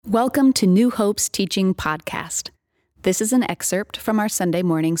Welcome to New Hope's Teaching Podcast. This is an excerpt from our Sunday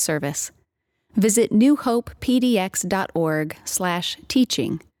morning service. Visit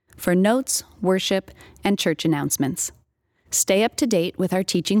newhopepdx.org/teaching for notes, worship, and church announcements. Stay up to date with our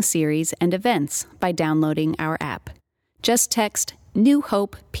teaching series and events by downloading our app. Just text New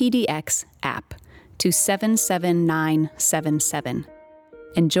Hope PDX app to 77977.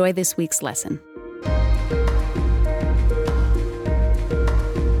 Enjoy this week's lesson.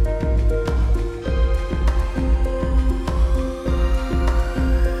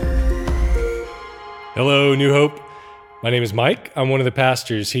 Hello, New Hope. My name is Mike. I'm one of the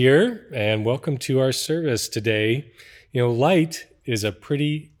pastors here, and welcome to our service today. Light is a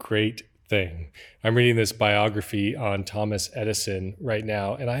pretty great thing. I'm reading this biography on Thomas Edison right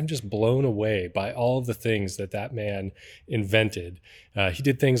now, and I'm just blown away by all of the things that man invented. He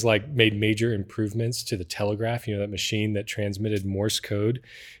did things like made major improvements to the telegraph, that machine that transmitted Morse code.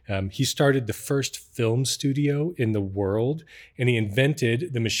 He started the first film studio in the world, and he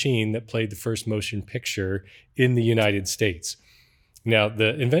invented the machine that played the first motion picture in the United States. Now,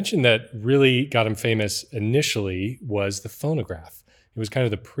 the invention that really got him famous initially was the phonograph. It was kind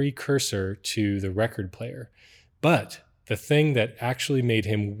of the precursor to the record player. But the thing that actually made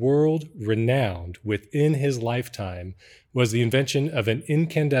him world-renowned within his lifetime was the invention of an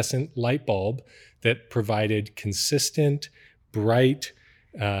incandescent light bulb that provided consistent, bright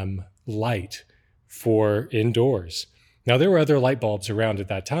light for indoors. Now, there were other light bulbs around at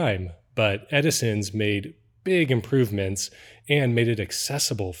that time, but Edison's made big improvements and made it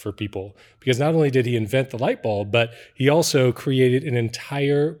accessible for people, because not only did he invent the light bulb, but he also created an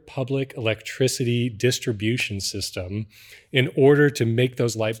entire public electricity distribution system in order to make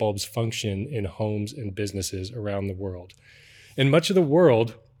those light bulbs function in homes and businesses around the world. And much of the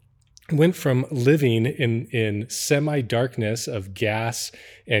world went from living in semi-darkness of gas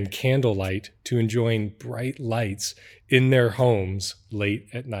and candlelight to enjoying bright lights in their homes late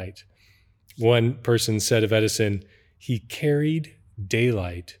at night. One person said of Edison, he carried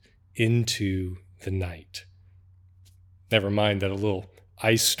daylight into the night. Never mind that a little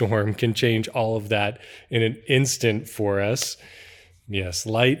ice storm can change all of that in an instant for us. Yes,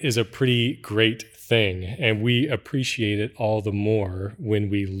 light is a pretty great thing, and we appreciate it all the more when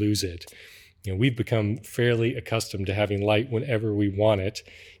we lose it. We've become fairly accustomed to having light whenever we want it,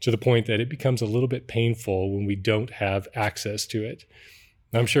 to the point that it becomes a little bit painful when we don't have access to it.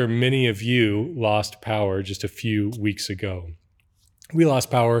 I'm sure many of you lost power just a few weeks ago. We lost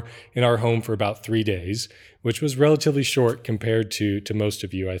power in our home for about 3 days, which was relatively short compared to most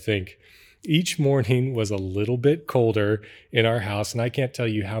of you, I think. Each morning was a little bit colder in our house, and I can't tell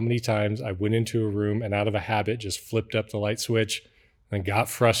you how many times I went into a room and out of a habit just flipped up the light switch and got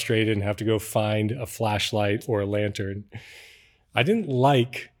frustrated and have to go find a flashlight or a lantern. I didn't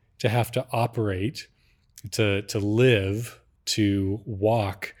like to have to operate, to live, to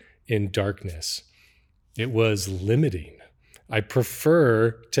walk in darkness. It was limiting. I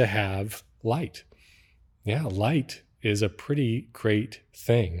prefer to have light. Yeah, light is a pretty great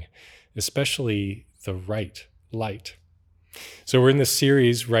thing, especially the right light. So we're in this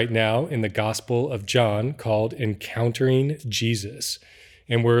series right now in the Gospel of John called Encountering Jesus.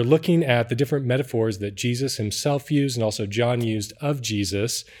 And we're looking at the different metaphors that Jesus himself used and also John used of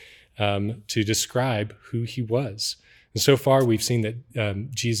Jesus to describe who he was. And so far, we've seen that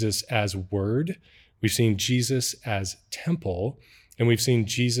Jesus as Word, we've seen Jesus as temple, and we've seen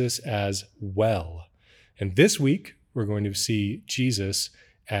Jesus as well. And this week, we're going to see Jesus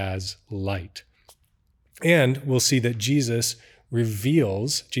as light. And we'll see that Jesus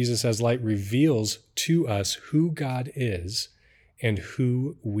as light reveals to us who God is and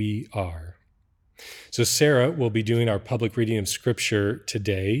who we are. So Sarah will be doing our public reading of Scripture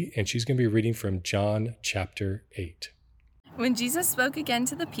today, and she's going to be reading from John chapter 8. When Jesus spoke again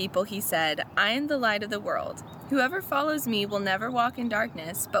to the people, he said, "I am the light of the world. Whoever follows me will never walk in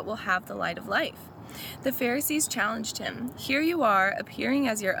darkness, but will have the light of life." The Pharisees challenged him, "Here you are, appearing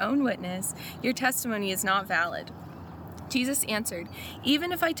as your own witness. Your testimony is not valid." Jesus answered,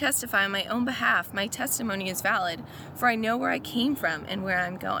 "Even if I testify on my own behalf, my testimony is valid, for I know where I came from and where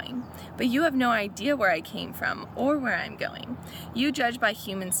I'm going. But you have no idea where I came from or where I'm going. You judge by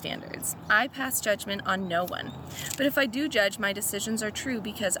human standards. I pass judgment on no one. But if I do judge, my decisions are true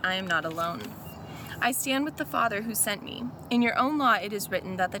because I am not alone. I stand with the Father who sent me. In your own law it is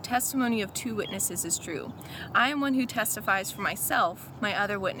written that the testimony of 2 witnesses is true. I am one who testifies for myself. My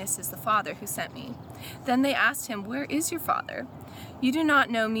other witness is the Father who sent me." Then they asked him, "Where is your Father?" "You do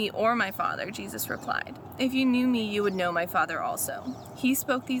not know me or my Father," Jesus replied. "If you knew me, you would know my Father also." He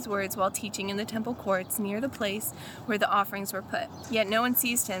spoke these words while teaching in the temple courts near the place where the offerings were put. Yet no one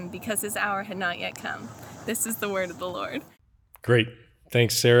seized him because his hour had not yet come. This is the word of the Lord. Great.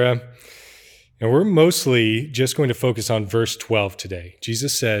 Thanks, Sarah. And we're mostly just going to focus on verse 12 today.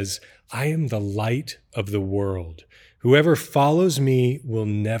 Jesus says, "I am the light of the world. Whoever follows me will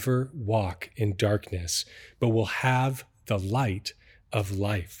never walk in darkness, but will have the light of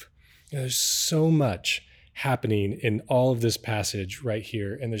life." There's so much happening in all of this passage right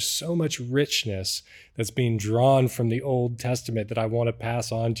here, and there's so much richness that's being drawn from the Old Testament that I want to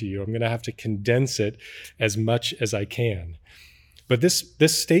pass on to you. I'm going to have to condense it as much as I can. But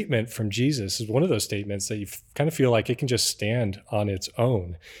this statement from Jesus is one of those statements that you kind of feel like it can just stand on its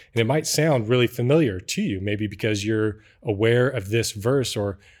own. And it might sound really familiar to you, maybe because you're aware of this verse,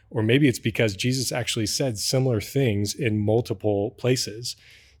 or maybe it's because Jesus actually said similar things in multiple places.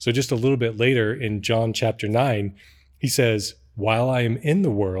 So just a little bit later in John chapter 9, he says, "While I am in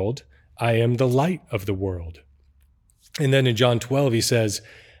the world, I am the light of the world." And then in John 12, he says,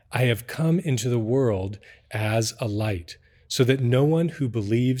 "I have come into the world as a light, so that no one who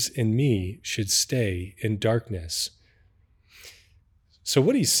believes in me should stay in darkness." So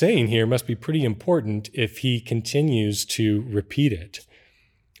what he's saying here must be pretty important if he continues to repeat it.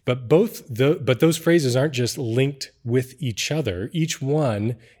 But those phrases aren't just linked with each other. Each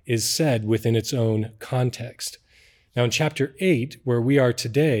one is said within its own context. Now in chapter 8, where we are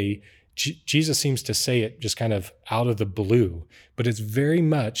today, Jesus seems to say it just kind of out of the blue, but it's very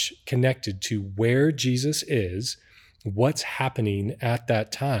much connected to where Jesus is, what's happening at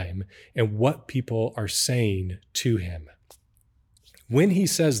that time, and what people are saying to him. When he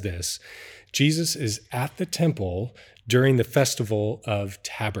says this, Jesus is at the temple during the Festival of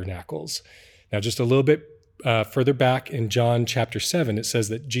Tabernacles. Now, just a little bit further back in John chapter 7, it says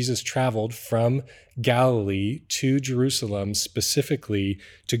that Jesus traveled from Galilee to Jerusalem specifically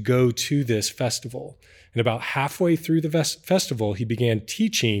to go to this festival. And about halfway through the festival, he began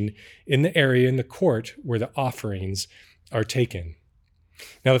teaching in the area in the court where the offerings are taken.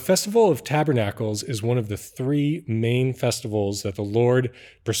 Now, the Festival of Tabernacles is one of the 3 main festivals that the Lord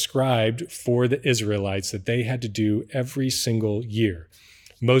prescribed for the Israelites that they had to do every single year.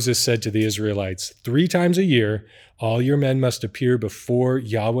 Moses said to the Israelites, 3 times a year, all your men must appear before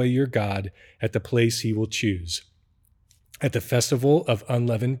Yahweh your God at the place he will choose. At the Festival of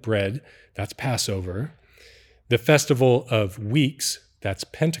Unleavened Bread, that's Passover, the Festival of Weeks, that's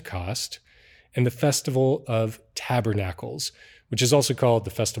Pentecost, and the Festival of Tabernacles, which is also called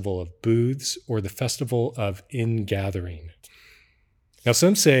the Festival of Booths or the Festival of Ingathering. Now,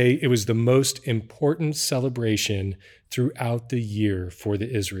 some say it was the most important celebration throughout the year for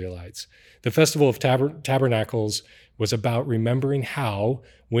the Israelites. The Festival of Tabernacles was about remembering how,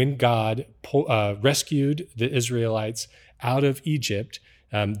 when God rescued the Israelites out of Egypt,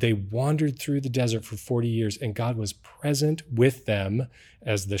 they wandered through the desert for 40 years, and God was present with them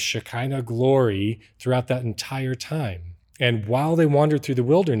as the Shekinah glory throughout that entire time. And while they wandered through the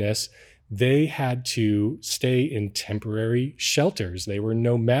wilderness, they had to stay in temporary shelters. They were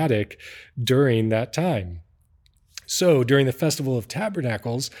nomadic during that time. So during the Festival of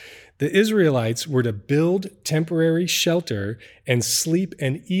Tabernacles, the Israelites were to build temporary shelter and sleep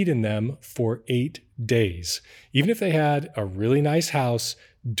and eat in them for 8 days. Even if they had a really nice house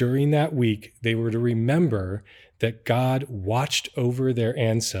during that week, they were to remember that God watched over their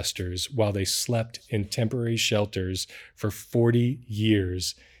ancestors while they slept in temporary shelters for 40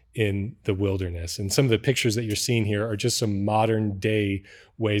 years in the wilderness. And some of the pictures that you're seeing here are just some modern day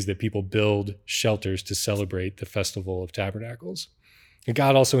ways that people build shelters to celebrate the Festival of Tabernacles. And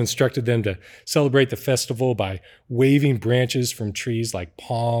God also instructed them to celebrate the festival by waving branches from trees like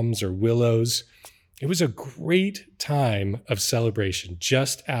palms or willows. It was a great time of celebration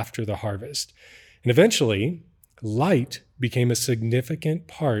just after the harvest. And eventually, light became a significant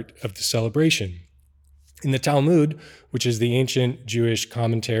part of the celebration. In the Talmud, which is the ancient Jewish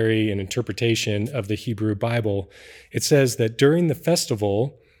commentary and interpretation of the Hebrew Bible, it says that during the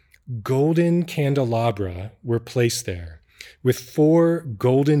festival, golden candelabra were placed there, with 4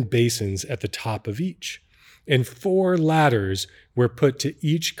 golden basins at the top of each. And 4 ladders were put to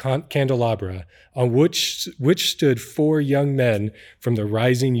each candelabra, on which stood 4 young men from the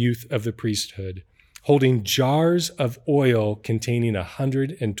rising youth of the priesthood, holding jars of oil containing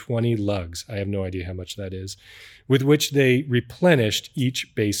 120 lugs. I have no idea how much that is, with which they replenished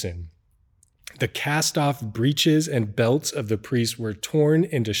each basin. The cast-off breeches and belts of the priests were torn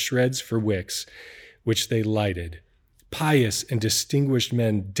into shreds for wicks, which they lighted. Pious and distinguished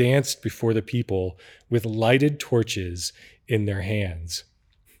men danced before the people with lighted torches in their hands.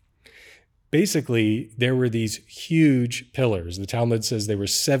 Basically, there were these huge pillars. The Talmud says they were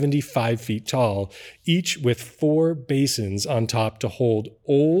 75 feet tall, each with 4 basins on top to hold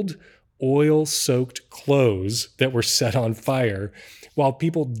old, oil-soaked clothes that were set on fire, while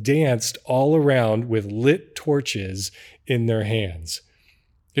people danced all around with lit torches in their hands.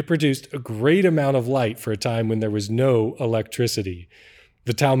 It produced a great amount of light for a time when there was no electricity.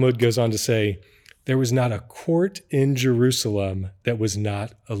 The Talmud goes on to say, there was not a court in Jerusalem that was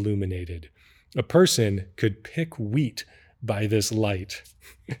not illuminated. A person could pick wheat by this light.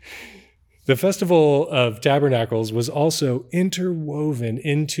 The Festival of Tabernacles was also interwoven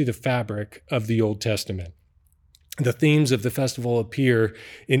into the fabric of the Old Testament. The themes of the festival appear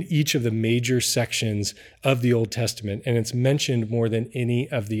in each of the major sections of the Old Testament, and it's mentioned more than any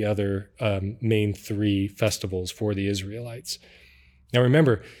of the other main 3 festivals for the Israelites. Now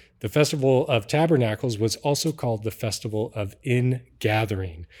remember, the Festival of Tabernacles was also called the Festival of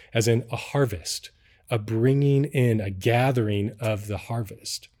Ingathering, as in a harvest, a bringing in, a gathering of the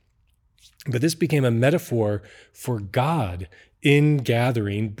harvest. But this became a metaphor for God in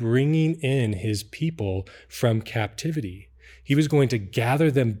gathering, bringing in his people from captivity. He was going to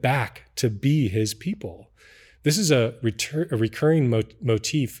gather them back to be his people. This is a recurring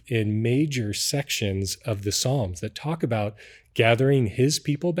motif in major sections of the Psalms that talk about gathering his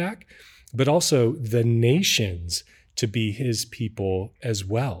people back, but also the nations to be his people as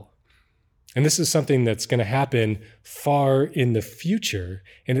well. And this is something that's going to happen far in the future,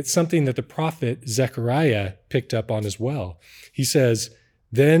 and it's something that the prophet Zechariah picked up on as well. He says,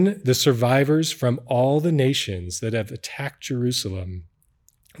 "Then the survivors from all the nations that have attacked Jerusalem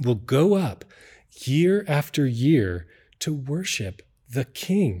will go up year after year to worship the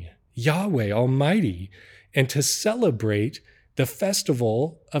King, Yahweh Almighty, and to celebrate the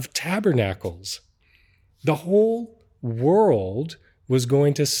Festival of Tabernacles." The whole world was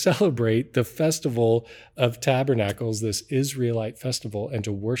going to celebrate the Festival of Tabernacles, this Israelite festival, and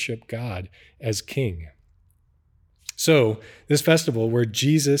to worship God as King. So this festival where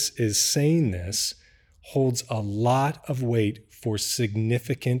Jesus is saying this holds a lot of weight for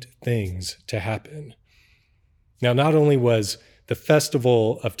significant things to happen. Now, not only was the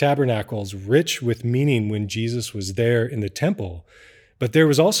Festival of Tabernacles rich with meaning when Jesus was there in the temple, but there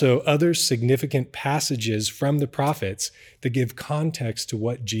was also other significant passages from the prophets that give context to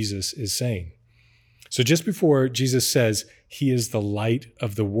what Jesus is saying. So just before Jesus says he is the light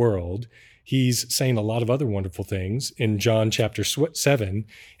of the world, he's saying a lot of other wonderful things in John chapter 7,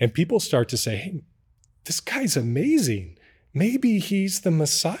 and people start to say, hey, this guy's amazing. Maybe he's the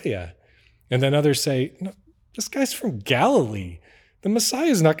Messiah. And then others say, no, this guy's from Galilee. The Messiah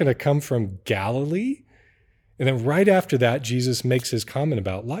is not going to come from Galilee. And then right after that, Jesus makes his comment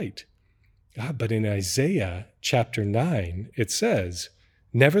about light. But in Isaiah chapter 9, it says,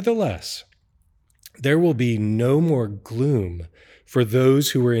 "Nevertheless, there will be no more gloom for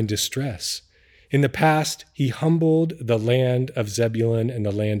those who are in distress. In the past, he humbled the land of Zebulun and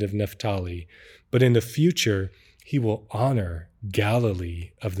the land of Naphtali, but in the future, he will honor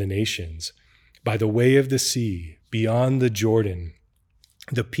Galilee of the nations. By the way of the sea, beyond the Jordan,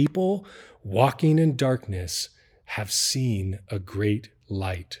 the people walking in darkness have seen a great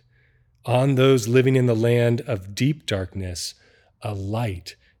light. On those living in the land of deep darkness, a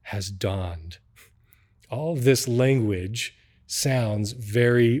light has dawned." All of this language sounds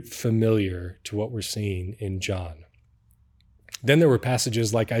very familiar to what we're seeing in John. Then there were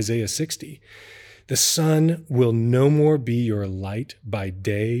passages like Isaiah 60. "The sun will no more be your light by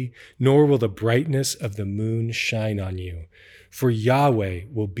day, nor will the brightness of the moon shine on you. For Yahweh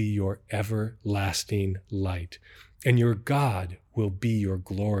will be your everlasting light, and your God will be your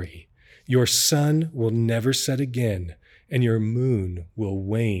glory. Your sun will never set again, and your moon will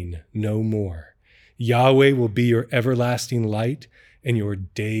wane no more. Yahweh will be your everlasting light, and your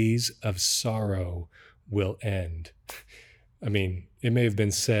days of sorrow will end." I mean, it may have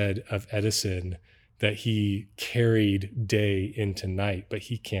been said of Edison that he carried day into night, but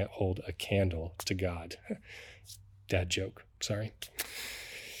he can't hold a candle to God. Dad joke. Sorry.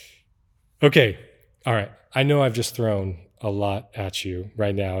 Okay. All right. I know I've just thrown a lot at you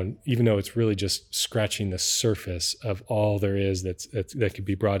right now, and even though it's really just scratching the surface of all there is that could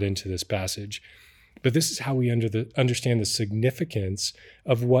be brought into this passage, but this is how we understand the significance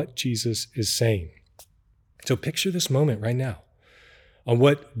of what Jesus is saying. So picture this moment right now. On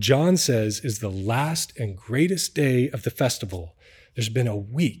what John says is the last and greatest day of the festival, there's been a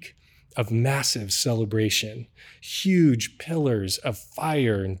week of massive celebration, huge pillars of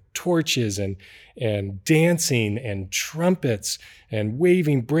fire and torches and dancing and trumpets and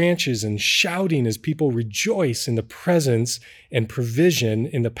waving branches and shouting as people rejoice in the presence and provision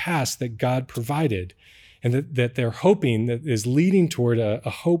in the past that God provided, and that they're hoping that is leading toward a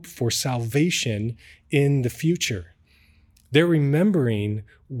hope for salvation in the future. They're remembering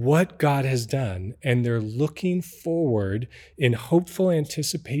what God has done, and they're looking forward in hopeful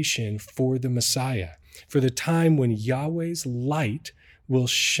anticipation for the Messiah, for the time when Yahweh's light will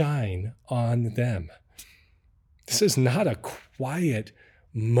shine on them. This is not a quiet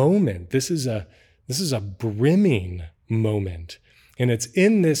moment. This is a brimming moment. And it's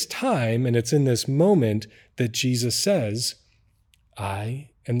in this time and it's in this moment that Jesus says,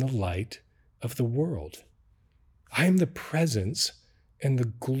 I am the light of the world. I am the presence and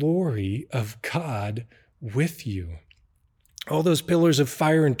the glory of God with you. All those pillars of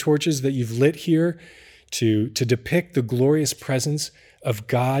fire and torches that you've lit here to depict the glorious presence of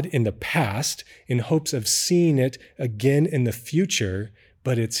God in the past in hopes of seeing it again in the future,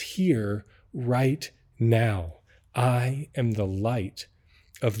 but it's here right now. I am the light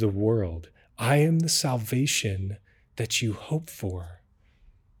of the world. I am the salvation that you hope for.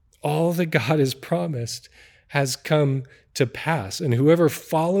 All that God has promised has come to pass, and whoever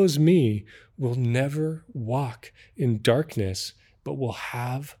follows me will never walk in darkness, but will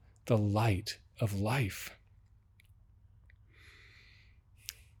have the light of life.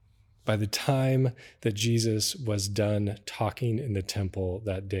 By the time that Jesus was done talking in the temple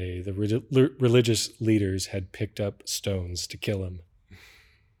that day, the religious leaders had picked up stones to kill him.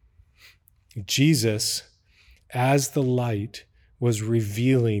 Jesus, as the light, was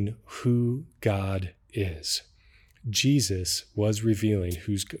revealing who God is. Jesus was revealing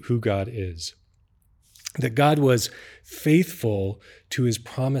who God is. That God was faithful to his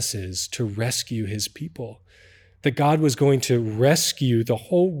promises to rescue his people. That God was going to rescue the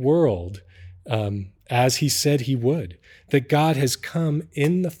whole world as he said he would. That God has come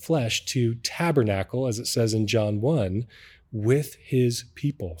in the flesh to tabernacle, as it says in John 1, with his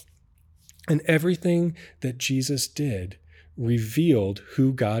people. And everything that Jesus did revealed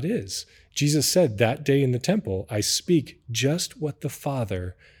who God is. Jesus said that day in the temple, I speak just what the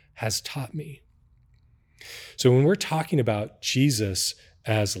Father has taught me. So when we're talking about Jesus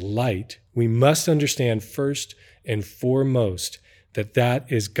as light, we must understand first and foremost that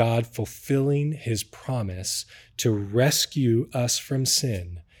is God fulfilling his promise to rescue us from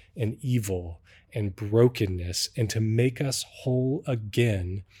sin and evil and brokenness and to make us whole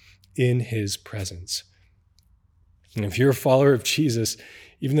again in his presence. And if you're a follower of Jesus,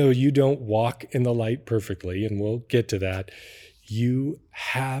 even though you don't walk in the light perfectly, and we'll get to that, you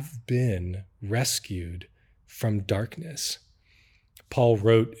have been rescued from darkness. Paul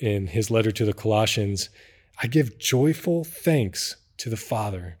wrote in his letter to the Colossians, I give joyful thanks to the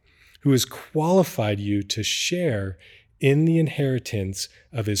Father, who has qualified you to share in the inheritance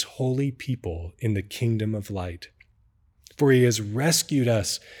of his holy people in the kingdom of light. For he has rescued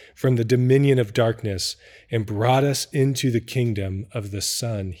us from the dominion of darkness and brought us into the kingdom of the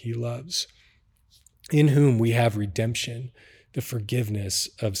Son he loves, in whom we have redemption, the forgiveness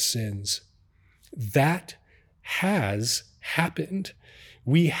of sins. That has happened.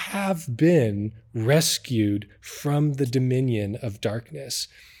 We have been rescued from the dominion of darkness.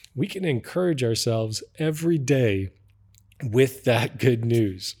 We can encourage ourselves every day with that good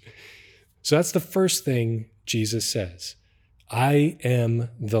news. So that's the first thing Jesus says. I am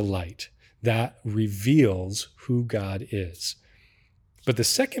the light. That reveals who God is. But the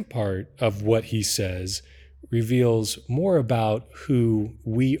second part of what he says reveals more about who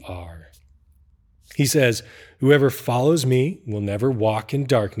we are. He says, whoever follows me will never walk in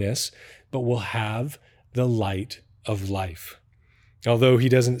darkness, but will have the light of life. Although he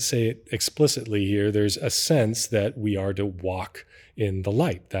doesn't say it explicitly here, there's a sense that we are to walk in the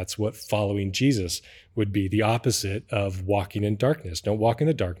light. That's what following Jesus would be, the opposite of walking in darkness. Don't walk in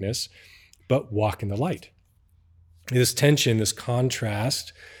the darkness, but walk in the light. This tension, this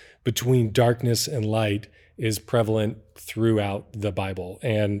contrast between darkness and light is prevalent throughout the Bible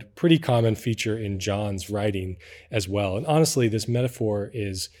and pretty common feature in John's writing as well. And honestly, this metaphor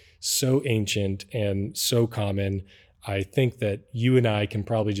is so ancient and so common, I think that you and I can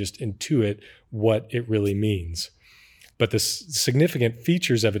probably just intuit what it really means. But the significant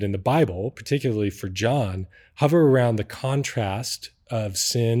features of it in the Bible, particularly for John, hover around the contrast of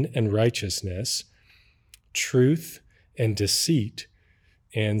sin and righteousness, truth and deceit,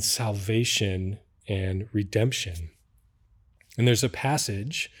 and salvation and redemption. And there's a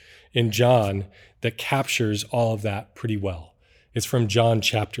passage in John that captures all of that pretty well. It's from John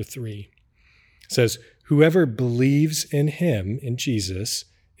chapter 3. It says, "Whoever believes in him," in Jesus,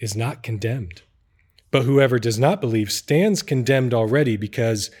 "is not condemned. But whoever does not believe stands condemned already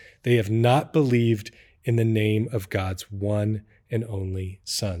because they have not believed in the name of God's one and only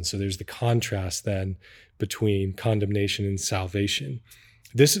Son." So there's the contrast then between condemnation and salvation.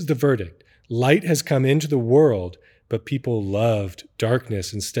 This is the verdict. Light has come into the world, but people loved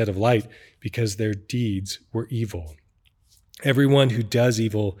darkness instead of light because their deeds were evil. Everyone who does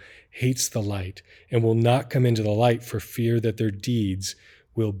evil hates the light and will not come into the light for fear that their deeds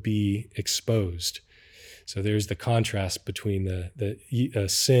will be exposed. So there's the contrast between the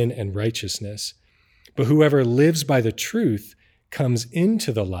sin and righteousness. But whoever lives by the truth comes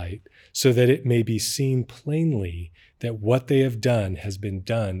into the light so that it may be seen plainly that what they have done has been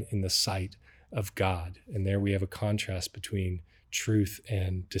done in the sight of God. And there we have a contrast between truth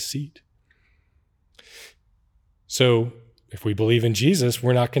and deceit. So if we believe in Jesus,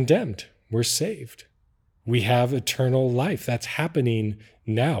 we're not condemned. We're saved. We have eternal life. That's happening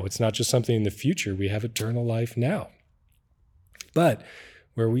now. It's not just something in the future. We have eternal life now. But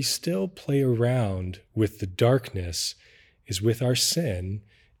where we still play around with the darkness is with our sin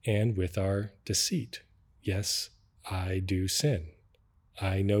and with our deceit. Yes, I do sin.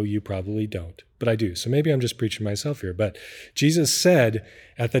 I know you probably don't, but I do. So maybe I'm just preaching myself here. But Jesus said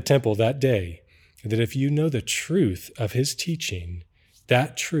at the temple that day that if you know the truth of his teaching,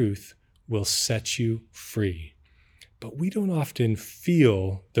 that truth will set you free. But we don't often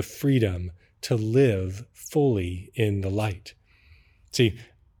feel the freedom to live fully in the light. See,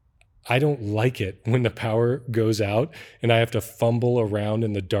 I don't like it when the power goes out and I have to fumble around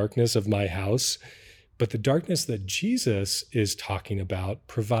in the darkness of my house. But the darkness that Jesus is talking about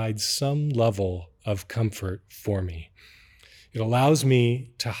provides some level of comfort for me. It allows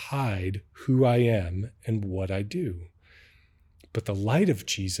me to hide who I am and what I do. But the light of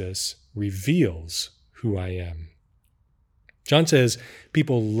Jesus reveals who I am. John says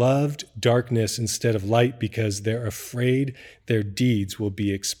people loved darkness instead of light because they're afraid their deeds will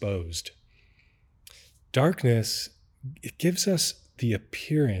be exposed. Darkness, it gives us the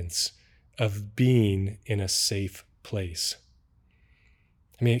appearance of being in a safe place.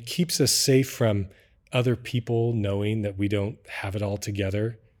 I mean, it keeps us safe from other people knowing that we don't have it all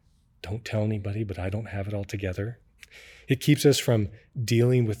together. Don't tell anybody, but I don't have it all together. It keeps us from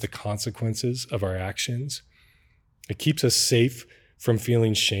dealing with the consequences of our actions. It keeps us safe from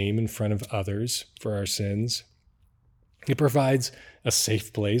feeling shame in front of others for our sins. It provides a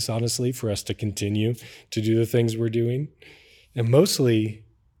safe place, honestly, for us to continue to do the things we're doing. And mostly,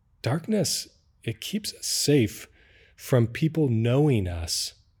 darkness, it keeps us safe from people knowing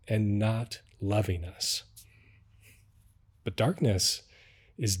us and not loving us. But darkness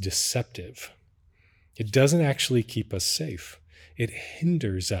is deceptive. It doesn't actually keep us safe. It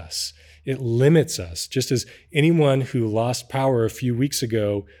hinders us. It limits us, just as anyone who lost power a few weeks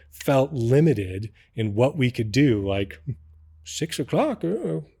ago felt limited in what we could do, like 6 o'clock,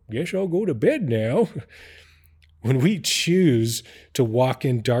 guess I'll go to bed now. When we choose to walk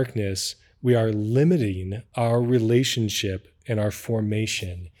in darkness, we are limiting our relationship and our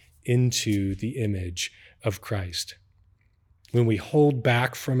formation into the image of Christ. When we hold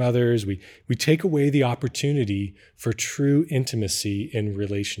back from others, we take away the opportunity for true intimacy in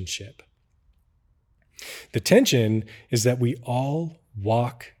relationship. The tension is that we all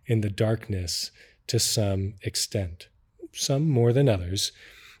walk in the darkness to some extent, some more than others,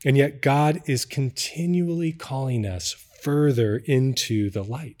 and yet God is continually calling us further into the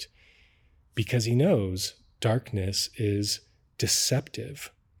light because he knows darkness is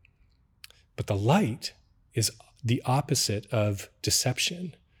deceptive. But the light is the opposite of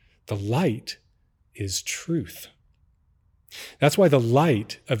deception. The light is truth. That's why the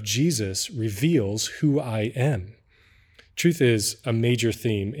light of Jesus reveals who I am. Truth is a major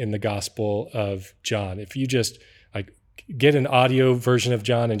theme in the Gospel of John. If you just get an audio version of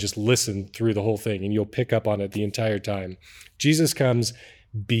John and just listen through the whole thing, and you'll pick up on it the entire time. Jesus comes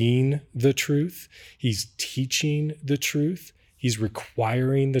being the truth. He's teaching the truth. He's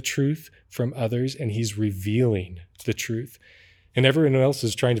requiring the truth from others, and he's revealing the truth. And everyone else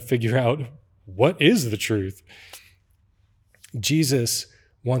is trying to figure out, what is the truth? Jesus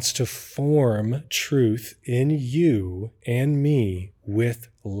wants to form truth in you and me with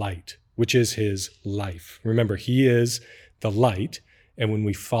light, which is his life. Remember, he is the light, and when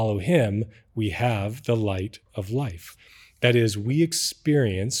we follow him, we have the light of life. That is, we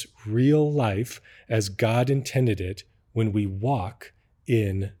experience real life as God intended it when we walk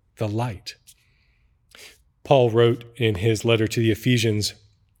in the light. Paul wrote in his letter to the Ephesians,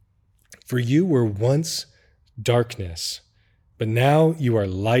 "For you were once darkness, But now you are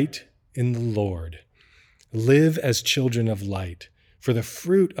light in the Lord. Live as children of light, for the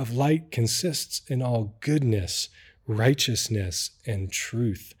fruit of light consists in all goodness, righteousness, and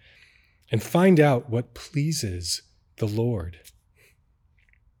truth. And find out what pleases the Lord.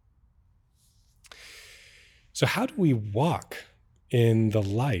 So how do we walk in the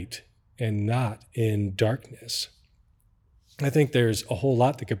light and not in darkness? I think there's a whole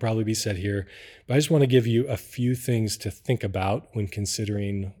lot that could probably be said here, but I just want to give you a few things to think about when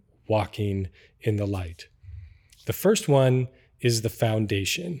considering walking in the light. The first one is the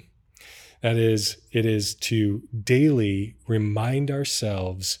foundation. That is, it is to daily remind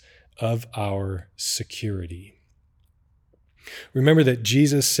ourselves of our security. Remember that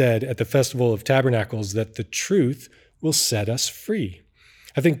Jesus said at the Festival of Tabernacles that the truth will set us free.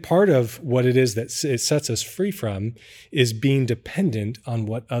 I think part of what it is that it sets us free from is being dependent on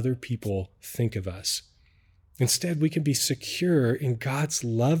what other people think of us. Instead, we can be secure in God's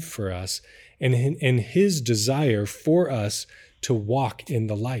love for us and in His desire for us to walk in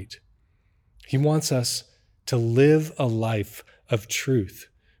the light. He wants us to live a life of truth,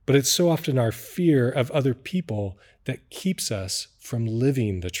 but it's so often our fear of other people that keeps us from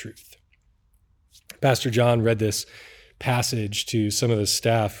living the truth. Pastor John read this passage to some of the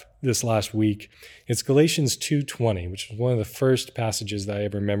staff this last week. It's Galatians 2:20, which was one of the first passages that I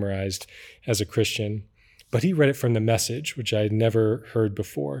ever memorized as a Christian. But he read it from the Message, which I had never heard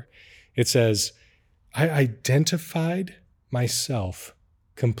before. It says, I identified myself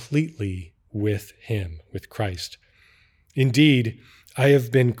completely with Him, with Christ. Indeed, I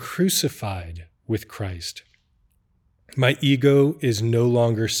have been crucified with Christ. My ego is no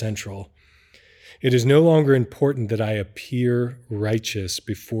longer central. It is no longer important that I appear righteous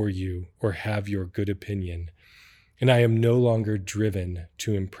before you or have your good opinion, and I am no longer driven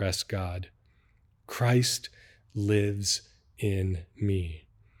to impress God. Christ lives in me.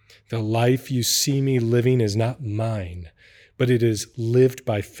 The life you see me living is not mine, but it is lived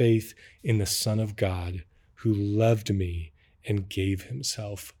by faith in the Son of God who loved me and gave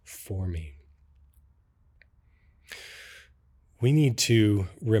Himself for me. We need to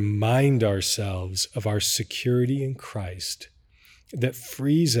remind ourselves of our security in Christ that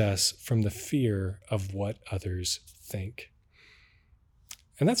frees us from the fear of what others think.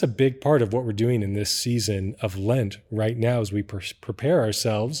 And that's a big part of what we're doing in this season of Lent right now as we prepare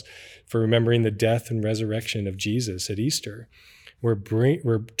ourselves for remembering the death and resurrection of Jesus at Easter.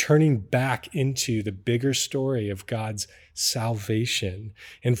 We're turning back into the bigger story of God's salvation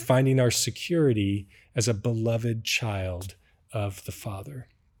and finding our security as a beloved child of the Father.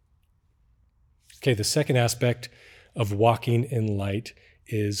 Okay, the second aspect of walking in light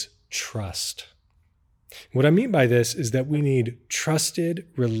is trust. What I mean by this is that we need trusted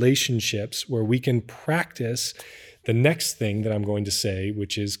relationships where we can practice the next thing that I'm going to say,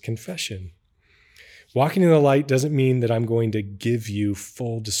 which is confession. Walking in the light doesn't mean that I'm going to give you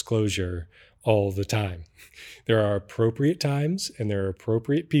full disclosure all the time. There are appropriate times and there are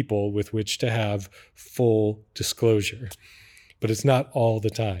appropriate people with which to have full disclosure, but it's not all the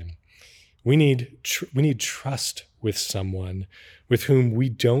time. We need trust with someone with whom we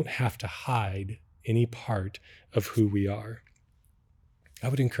don't have to hide any part of who we are. I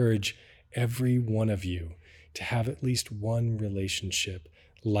would encourage every one of you to have at least one relationship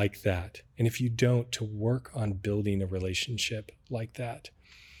like that. And if you don't, to work on building a relationship like that.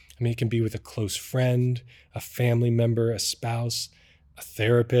 I mean, it can be with a close friend, a family member, a spouse, a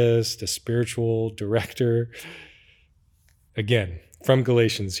therapist, a spiritual director. Again, from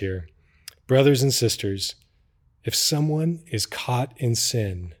Galatians here, brothers and sisters, if someone is caught in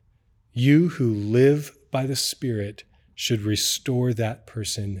sin, you who live by the Spirit should restore that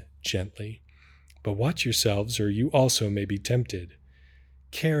person gently. But watch yourselves, or you also may be tempted.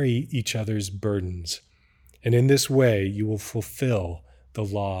 Carry each other's burdens, and in this way you will fulfill the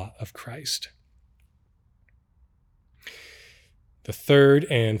law of Christ. The third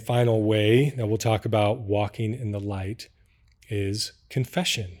and final way that we'll talk about walking in the light is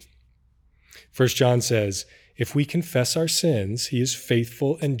confession. 1 John says, if we confess our sins, He is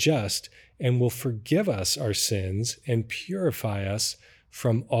faithful and just and will forgive us our sins and purify us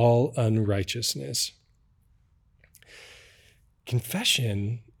from all unrighteousness.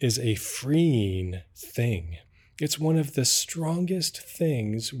 Confession is a freeing thing. It's one of the strongest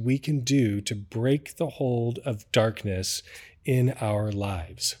things we can do to break the hold of darkness in our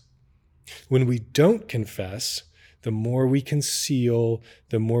lives. When we don't confess, the more we conceal,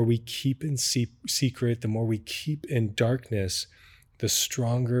 the more we keep in secret, the more we keep in darkness, the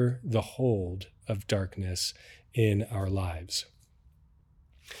stronger the hold of darkness in our lives.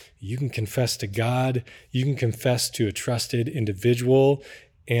 You can confess to God, you can confess to a trusted individual,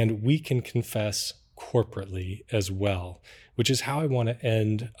 and we can confess corporately as well, which is how I want to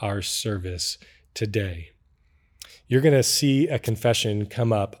end our service today. You're going to see a confession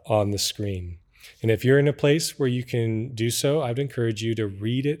come up on the screen. And if you're in a place where you can do so, I'd encourage you to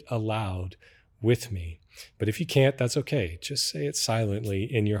read it aloud with me. But if you can't, that's okay. Just say it silently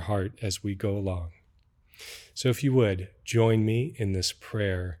in your heart as we go along. So if you would, join me in this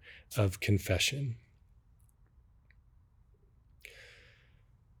prayer of confession.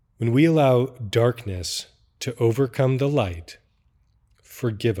 When we allow darkness to overcome the light,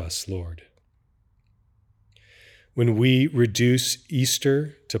 forgive us, Lord. When we reduce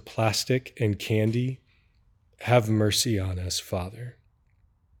Easter to plastic and candy, have mercy on us, Father.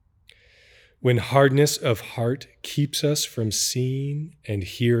 When hardness of heart keeps us from seeing and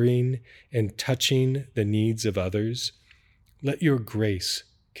hearing and touching the needs of others, let your grace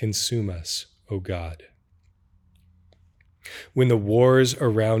consume us, O God. When the wars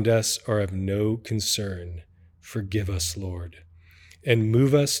around us are of no concern, forgive us, Lord, and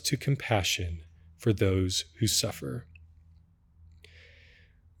move us to compassion for those who suffer.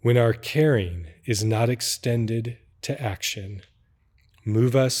 When our caring is not extended to action,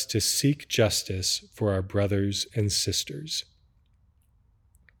 move us to seek justice for our brothers and sisters.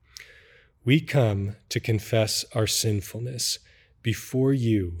 We come to confess our sinfulness before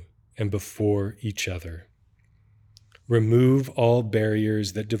you and before each other. Remove all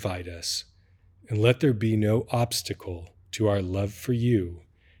barriers that divide us, and let there be no obstacle to our love for you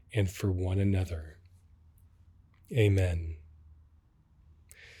and for one another. Amen.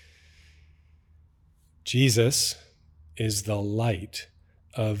 Jesus is the light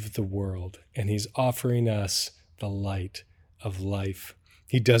of the world, and he's offering us the light of life.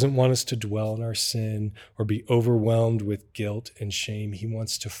 He doesn't want us to dwell in our sin or be overwhelmed with guilt and shame. He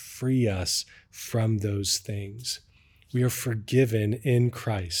wants to free us from those things. We are forgiven in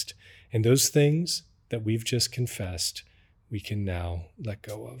Christ, and those things that we've just confessed, we can now let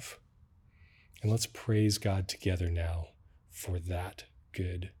go of. And let's praise God together now for that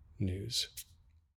good news.